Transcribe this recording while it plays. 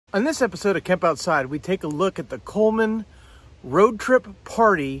On this episode of Camp Outside, we take a look at the Coleman Road Trip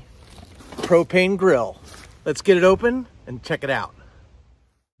Party propane grill. Let's get it open and check it out.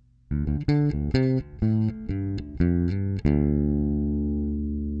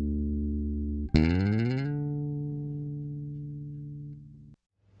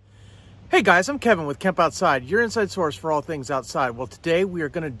 Hey guys, I'm Kevin with Camp Outside, your inside source for all things outside. Well, today we are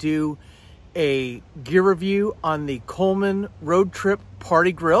going to do a gear review on the Coleman Road Trip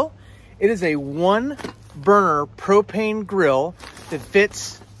Party Grill. It is a 1-burner propane grill that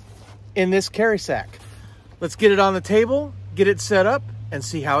fits in this carry sack. Let's get it on the table, get it set up, and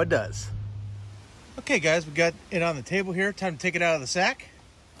see how it does. Okay guys, we got it on the table here. Time to take it out of the sack.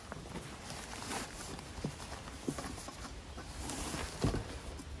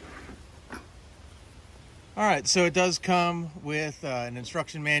 All right, so it does come with an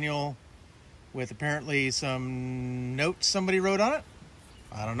instruction manual with apparently some notes somebody wrote on it.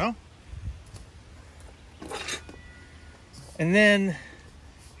 I don't know. And then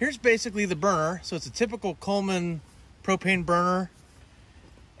here's basically the burner. So it's a typical Coleman propane burner.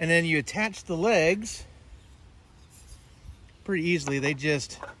 And then you attach the legs pretty easily. They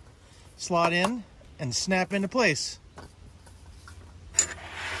just slot in and snap into place.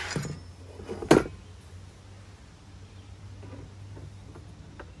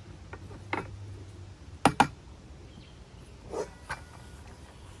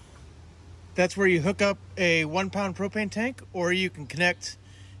 That's where you hook up a 1-pound propane tank, or you can connect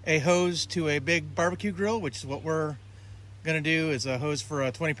a hose to a big barbecue grill, which is what we're gonna do, is a hose for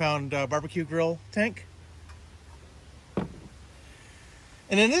a 20-pound barbecue grill tank. And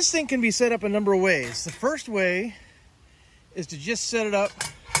then this thing can be set up a number of ways. The first way is to just set it up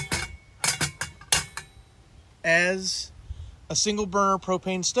as a single burner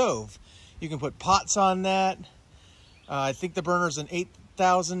propane stove. You can put pots on that. I think the burner is an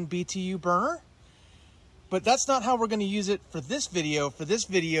 8,000 BTU burner, but that's not how we're going to use it for this video. For this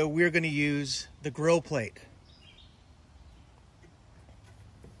video, we're going to use the grill plate.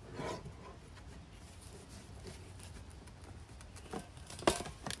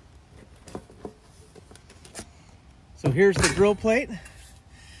 So here's the grill plate.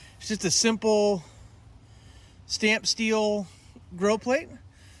 It's just a simple stamped steel grill plate,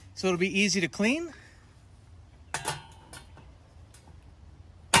 so it'll be easy to clean.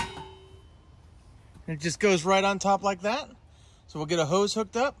 It just goes right on top like that. So we'll get a hose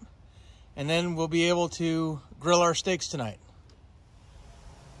hooked up, and then we'll be able to grill our steaks tonight.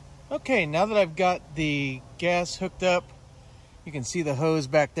 Okay, now that I've got the gas hooked up, you can see the hose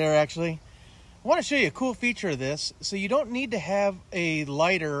back there actually. I want to show you a cool feature of this. So you don't need to have a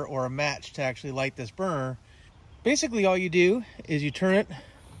lighter or a match to actually light this burner. Basically all you do is you turn it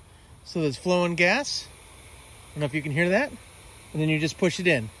so there's flowing gas. I don't know if you can hear that. And then you just push it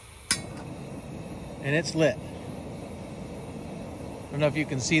in. And it's lit. I don't know if you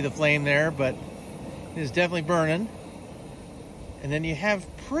can see the flame there, but it is definitely burning. And then you have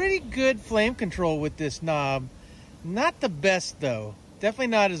pretty good flame control with this knob. Not the best though. Definitely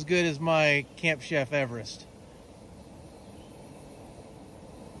not as good as my Camp Chef Everest.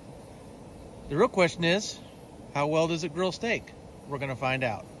 The real question is, how well does it grill steak? We're gonna find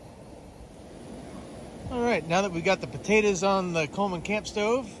out. All right, now that we've got the potatoes on the Coleman camp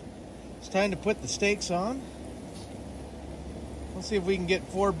stove, it's time to put the steaks on. Let's see if we can get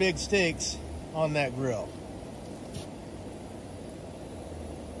 4 big steaks on that grill.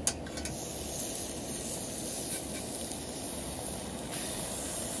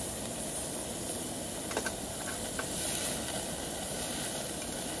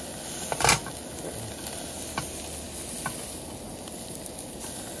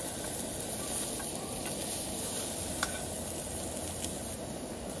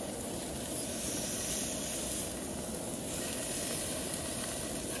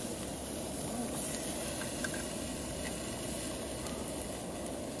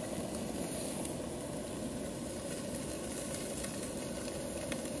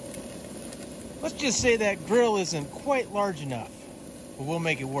 Let's just say that grill isn't quite large enough, but we'll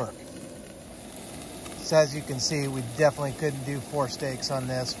make it work. So as you can see, we definitely couldn't do 4 steaks on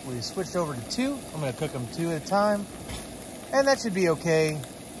this. We switched over to 2. I'm gonna cook them 2 at a time, and that should be okay.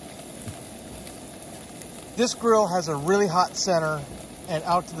 This grill has a really hot center, and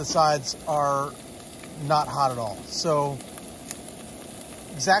out to the sides are not hot at all. So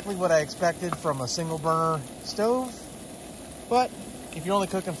exactly what I expected from a single burner stove, but if you're only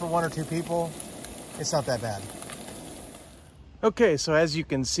cooking for 1 or 2 people, it's not that bad. Okay, so as you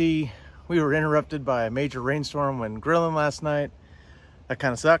can see, we were interrupted by a major rainstorm when grilling last night. That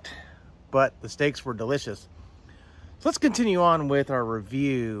kind of sucked, but the steaks were delicious. So let's continue on with our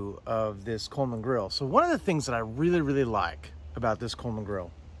review of this Coleman grill. So one of the things that I really like about this Coleman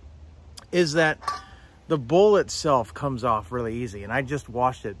grill is that the bowl itself comes off really easy. And I just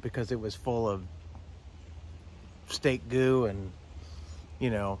washed it because it was full of steak goo and,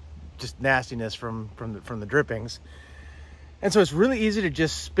 you know, just nastiness from the drippings. And so it's really easy to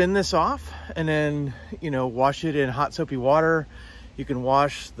just spin this off and then, you know, wash it in hot soapy water. You can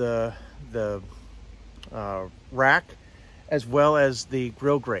wash the rack as well as the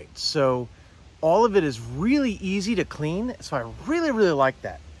grill grate. So all of it is really easy to clean. So I really like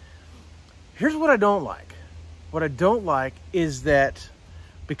that. Here's what I don't like. What I don't like is that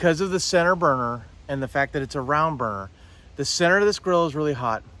because of the center burner and the fact that it's a round burner, the center of this grill is really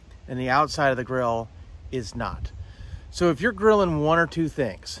hot and the outside of the grill is not. So if you're grilling one or two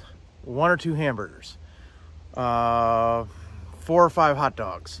things, one or two hamburgers, 4 or 5 hot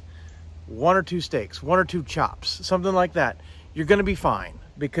dogs, 1 or 2 steaks, 1 or 2 chops, something like that, you're gonna be fine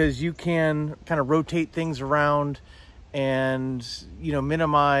because you can kind of rotate things around and, you know,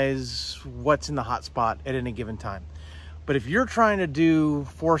 minimize what's in the hot spot at any given time. But if you're trying to do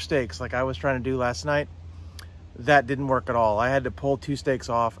 4 steaks like I was trying to do last night, that didn't work at all. I had to pull 2 steaks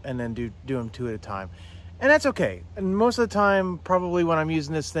off and then do them 2 at a time. And that's okay. And most of the time, probably when I'm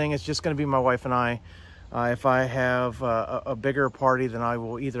using this thing, it's just gonna be my wife and I. If I have a bigger party, then I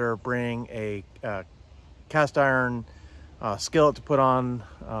will either bring a cast iron skillet to put on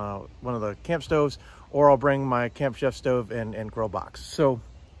one of the camp stoves, or I'll bring my Camp Chef stove and grill box. So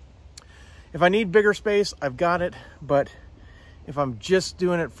if I need bigger space, I've got it. But if I'm just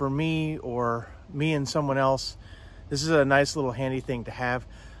doing it for me or me and someone else, this is a nice little handy thing to have.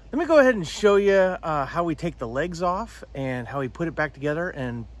 Let me go ahead and show you how we take the legs off and how we put it back together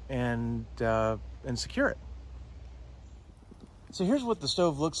and secure it. So here's what the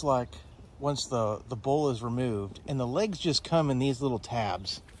stove looks like once the bowl is removed, and the legs just come in these little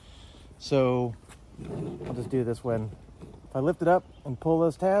tabs. So I'll just do this when, if I lift it up and pull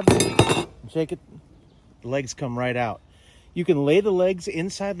those tabs and shake it, the legs come right out. You can lay the legs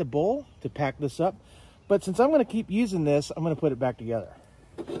inside the bowl to pack this up, but since I'm going to keep using this, I'm going to put it back together.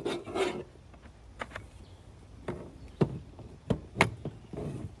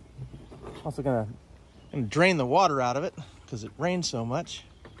 Also gonna drain the water out of it because it rains so much.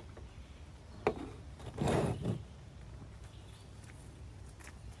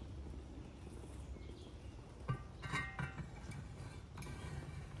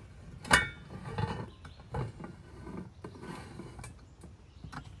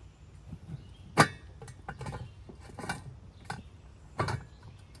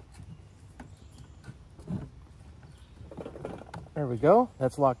 There we go.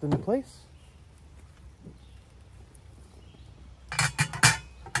 That's locked into place.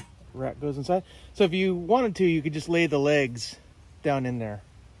 Rack goes inside. So if you wanted to, you could just lay the legs down in there.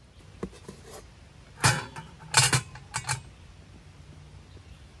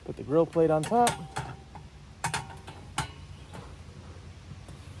 Put the grill plate on top.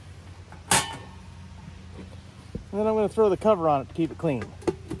 And then I'm going to throw the cover on it to keep it clean.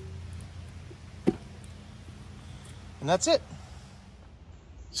 And that's it.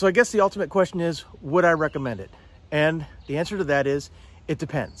 So I guess the ultimate question is, would I recommend it? And the answer to that is, it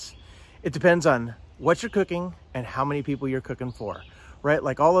depends. It depends on what you're cooking and how many people you're cooking for, right?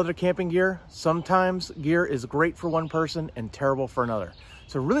 Like all other camping gear, sometimes gear is great for one person and terrible for another.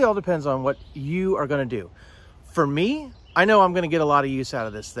 So it really all depends on what you are gonna do. For me, I know I'm gonna get a lot of use out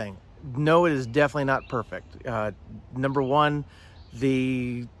of this thing. No, it is definitely not perfect. Number one,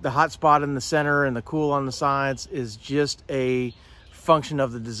 the hot spot in the center and the cool on the sides is just a function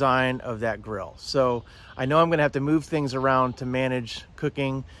of the design of that grill. So I know I'm going to have to move things around to manage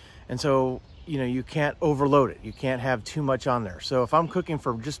cooking. And so, you know, you can't overload it. You can't have too much on there. So if I'm cooking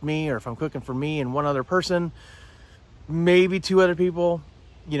for just me, or if I'm cooking for me and one other person, maybe 2 other people,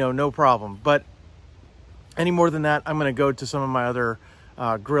 you know, no problem. But any more than that, I'm going to go to some of my other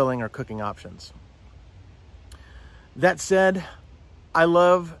grilling or cooking options. That said, I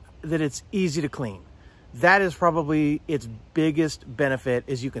love that it's easy to clean. That is probably its biggest benefit,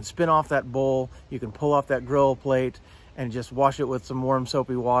 is you can spin off that bowl, you can pull off that grill plate and just wash it with some warm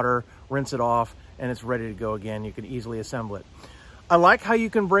soapy water, rinse it off, and it's ready to go again. You can easily assemble it. I like how you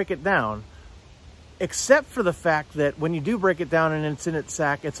can break it down, except for the fact that when you do break it down and it's in its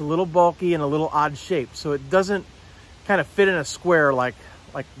sack, it's a little bulky and a little odd shape. So it doesn't kind of fit in a square like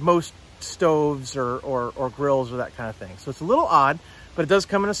most stoves or grills or that kind of thing. So it's a little odd, but it does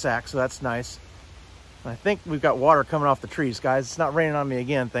come in a sack, so that's nice. I think we've got water coming off the trees, guys. It's not raining on me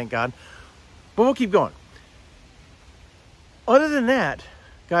again, thank God. But we'll keep going. Other than that,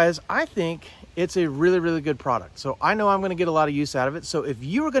 guys, I think It's a really, really good product. So I know I'm going to get a lot of use out of it. So if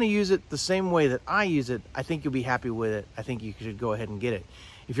you are going to use it the same way that I use it, I think you'll be happy with it. I think you should go ahead and get it.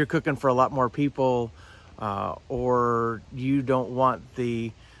 If you're cooking for a lot more people, or you don't want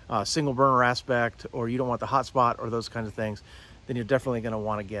the single burner aspect, or you don't want the hot spot or those kinds of things, then you're definitely going to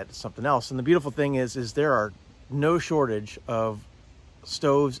want to get something else. And the beautiful thing is there are no shortage of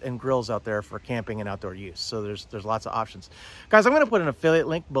stoves and grills out there for camping and outdoor use. So there's lots of options. Guys, I'm going to put an affiliate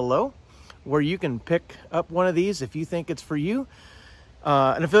link below where you can pick up one of these if you think it's for you.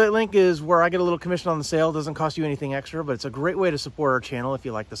 An affiliate link is where I get a little commission on the sale. It doesn't cost you anything extra, but it's a great way to support our channel if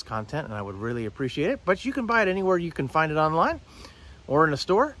you like this content, and I would really appreciate it. But you can buy it anywhere you can find it online or in a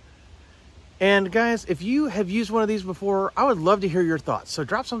store. And guys, if you have used one of these before, I would love to hear your thoughts. So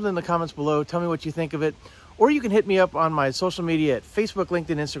drop something in the comments below. Tell me what you think of it. Or you can hit me up on my social media at Facebook,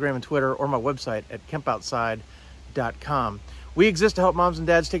 LinkedIn, Instagram, and Twitter, or my website at kempoutside.com. We exist to help moms and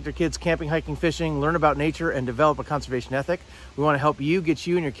dads take their kids camping, hiking, fishing, learn about nature, and develop a conservation ethic. We want to help you get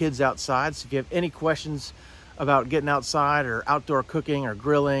you and your kids outside. So if you have any questions about getting outside or outdoor cooking or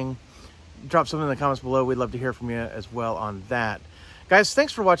grilling, drop something in the comments below. We'd love to hear from you as well on that. Guys,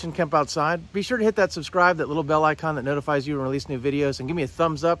 thanks for watching Kemp Outside. Be sure to hit that subscribe, that little bell icon that notifies you when we release new videos, and give me a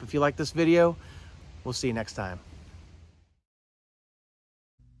thumbs up if you like this video. We'll see you next time.